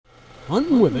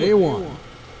Hunting with A1.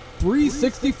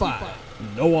 365.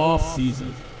 No off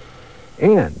season.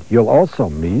 And you'll also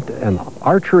meet an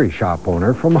archery shop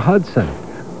owner from Hudson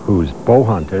who's bow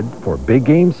hunted for big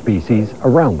game species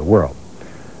around the world.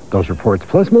 Those reports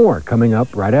plus more coming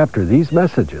up right after these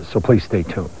messages, so please stay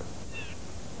tuned.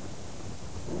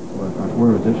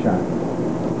 Where was this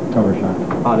shot? Cover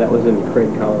shot. That was in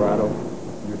Craig, Colorado.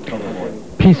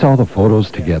 Piece all the photos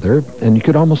together, and you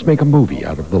could almost make a movie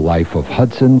out of the life of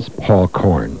Hudson's Paul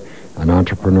Korn, an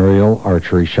entrepreneurial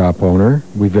archery shop owner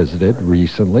we visited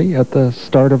recently at the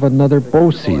start of another bow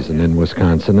season in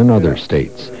Wisconsin and other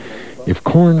states. If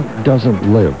Korn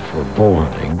doesn't live for bow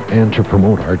hunting and to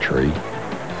promote archery,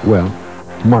 well,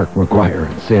 Mark McGuire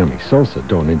and Sammy Sosa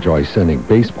don't enjoy sending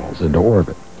baseballs into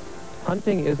orbit.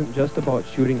 Hunting isn't just about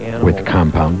shooting animals. With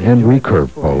compound and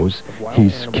recurve bows,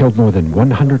 he's killed more than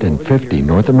 150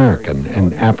 North American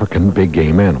and African big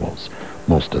game animals.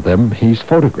 Most of them he's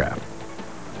photographed.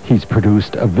 He's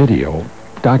produced a video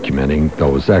documenting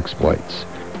those exploits.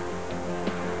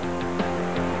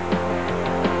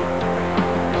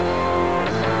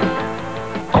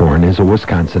 Korn is a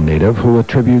Wisconsin native who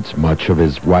attributes much of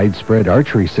his widespread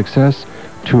archery success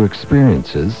to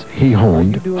experiences he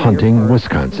honed hunting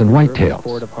Wisconsin whitetails.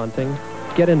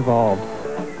 Get involved.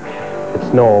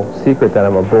 It's no secret that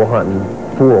I'm a bow hunting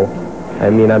fool.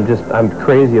 I mean, I'm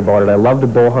crazy about it. I love to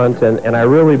bow hunt, and I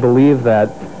really believe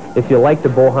that if you like to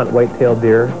bow hunt white-tailed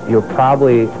deer, you'll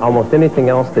probably, almost anything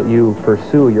else that you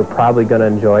pursue, you're probably going to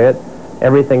enjoy it.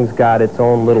 Everything's got its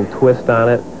own little twist on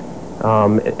it.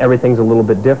 Everything's a little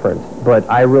bit different, but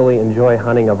I really enjoy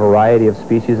hunting a variety of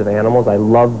species of animals. I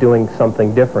love doing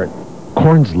something different.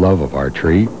 Korn's love of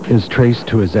archery is traced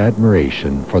to his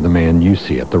admiration for the man you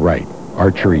see at the right,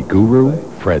 archery guru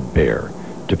Fred Bear,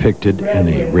 depicted in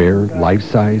a rare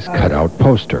life-size cutout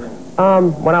poster.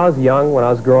 When I was young, when I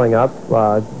was growing up,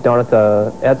 down at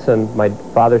the Edson, my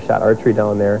father shot archery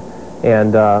down there,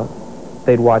 and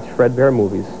they'd watch Fred Bear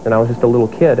movies, and I was just a little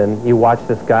kid, and you watch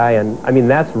this guy, and I mean,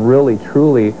 that's really,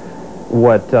 truly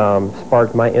what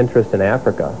sparked my interest in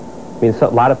Africa. I mean, a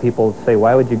lot of people say,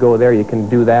 why would you go there? You can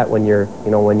do that when you're,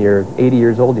 when you're 80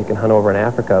 years old, you can hunt over in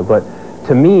Africa. But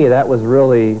to me, that was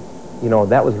really,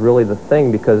 that was really the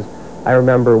thing, because I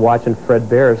remember watching Fred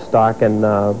Bear stalking,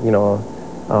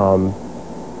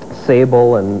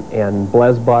 sable and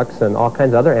blesbucks and all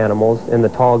kinds of other animals in the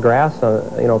tall grass,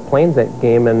 plains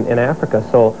game in Africa.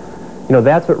 So,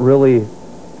 that's what really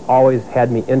always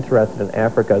had me interested in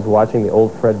Africa, is watching the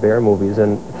old Fred Bear movies,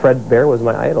 and Fred Bear was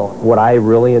my idol. What I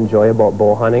really enjoy about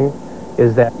bow hunting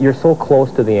is that you're so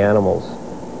close to the animals,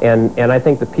 and I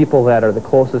think the people that are the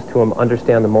closest to them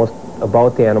understand the most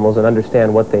about the animals and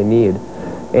understand what they need,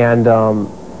 and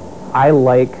I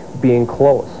like being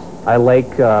close. I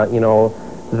like,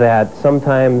 that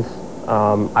sometimes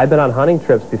I've been on hunting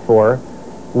trips before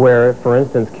where, for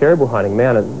instance, caribou hunting,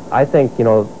 man, I think,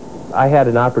 I had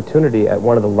an opportunity at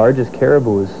one of the largest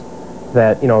caribous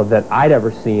that, that I'd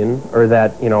ever seen, or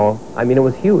that, I mean, it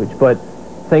was huge, but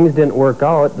things didn't work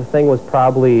out. The thing was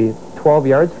probably 12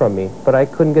 yards from me, but I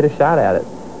couldn't get a shot at it.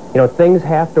 Things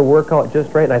have to work out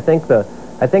just right, and I think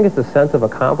it's a sense of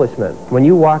accomplishment. When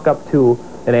you walk up to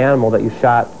an animal that you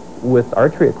shot with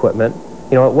archery equipment,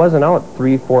 it wasn't out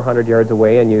 300-400 yards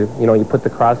away, and you put the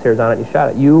crosshairs on it and you shot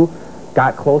it. You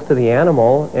got close to the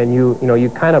animal, and you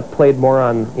kind of played more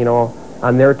on,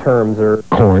 on their terms. Or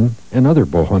Korn and other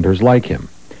bow hunters like him.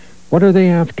 What are they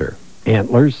after?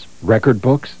 Antlers? Record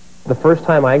books? The first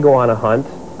time I go on a hunt,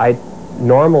 I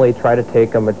normally try to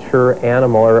take a mature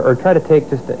animal, or try to take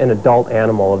just an adult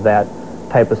animal of that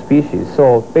type of species.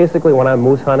 So basically, when I'm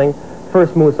moose hunting,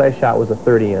 first moose I shot was a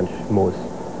 30-inch moose.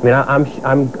 I mean,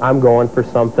 I'm going for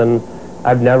something.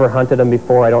 I've never hunted them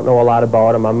before. I don't know a lot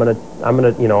about them. I'm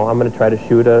gonna try to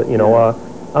shoot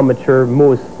a mature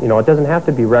moose. It doesn't have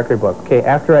to be record book. Okay,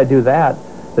 after I do that,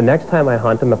 the next time I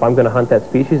hunt them, if I'm gonna hunt that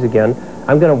species again,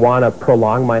 I'm gonna want to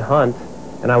prolong my hunt,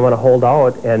 and I want to hold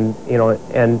out and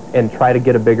and try to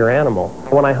get a bigger animal.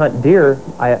 When I hunt deer,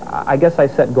 I guess I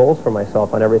set goals for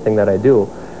myself on everything that I do,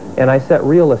 and I set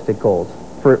realistic goals.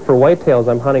 For whitetails,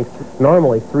 I'm hunting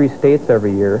normally 3 states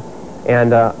every year,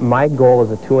 and my goal is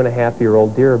a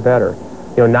 2.5-year-old deer or better.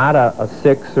 Not a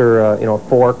 6 or a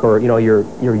fork, or your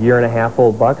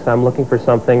 1.5-year-old bucks. I'm looking for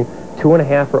something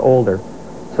 2.5 or older.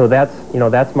 So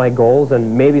that's my goals,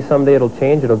 and maybe someday it'll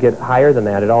change. It'll get higher than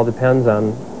that. It all depends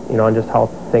on on just how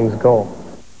things go.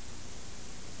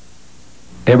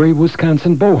 Every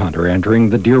Wisconsin bow hunter entering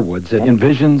the deer woods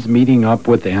envisions meeting up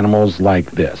with animals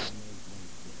like this.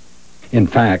 In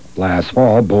fact, last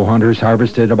fall, bow hunters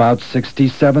harvested about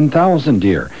 67,000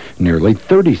 deer, nearly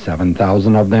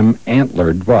 37,000 of them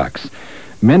antlered bucks.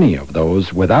 Many of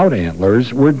those without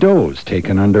antlers were does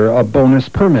taken under a bonus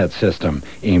permit system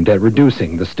aimed at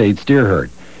reducing the state's deer herd,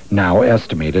 now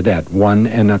estimated at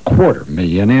 1.25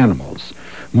 million animals.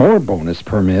 More bonus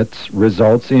permits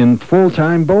results in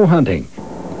full-time bow hunting.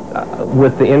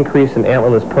 With the increase in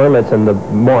antlerless permits and the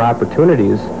more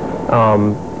opportunities,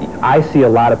 I see a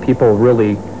lot of people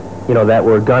really, that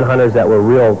were gun hunters, that were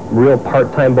real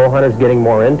part-time bow hunters getting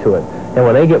more into it. And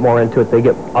when they get more into it, they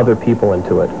get other people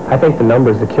into it. I think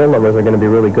the kill numbers are going to be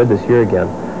really good this year again.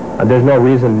 There's no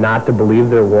reason not to believe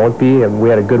there won't be, and we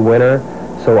had a good winter.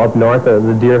 So up north,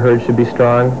 the deer herd should be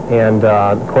strong. And,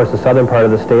 of course, the southern part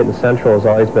of the state and the central has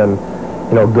always been,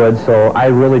 good. So I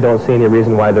really don't see any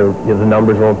reason why the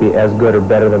numbers won't be as good or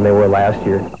better than they were last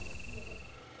year.